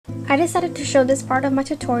I decided to show this part of my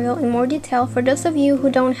tutorial in more detail for those of you who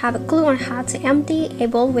don't have a clue on how to empty a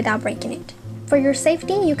bowl without breaking it. For your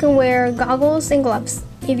safety, you can wear goggles and gloves.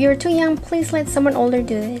 If you're too young, please let someone older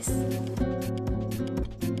do this.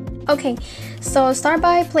 Okay, so start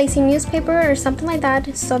by placing newspaper or something like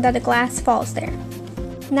that so that the glass falls there.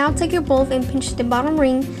 Now take your bowl and pinch the bottom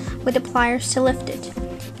ring with the pliers to lift it.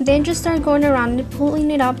 Then just start going around and pulling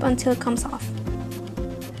it up until it comes off.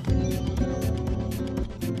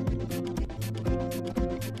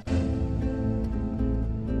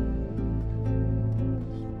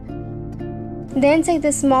 Then take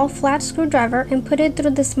the small flat screwdriver and put it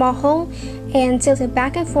through the small hole and tilt it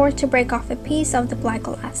back and forth to break off a piece of the black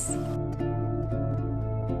glass.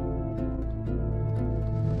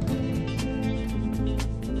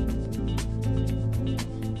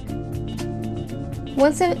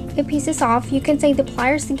 Once a piece is off, you can take the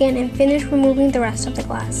pliers again and finish removing the rest of the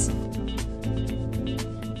glass.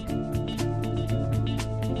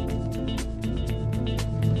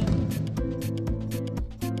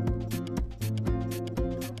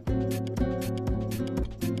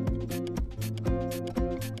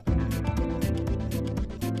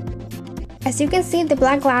 As you can see, the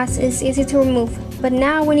black glass is easy to remove, but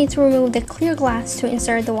now we need to remove the clear glass to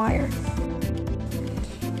insert the wire.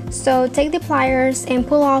 So take the pliers and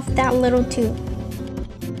pull off that little tube.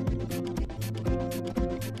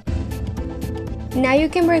 Now you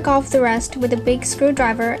can break off the rest with a big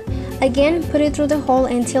screwdriver. Again, put it through the hole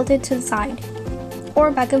and tilt it to the side,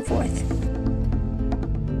 or back and forth.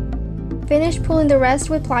 Finish pulling the rest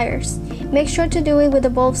with pliers. Make sure to do it with the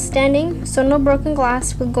bulb standing so no broken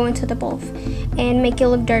glass will go into the bulb and make it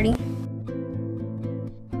look dirty.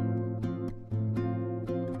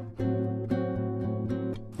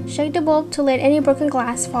 Shake the bulb to let any broken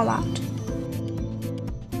glass fall out.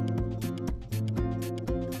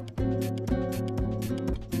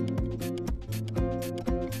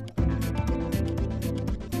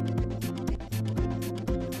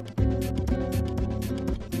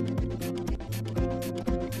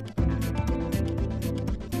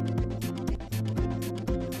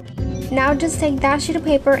 Now just take that sheet of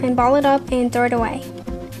paper and ball it up and throw it away.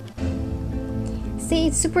 See,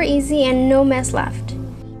 it's super easy and no mess left.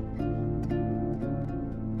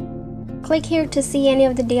 Click here to see any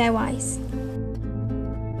of the DIYs.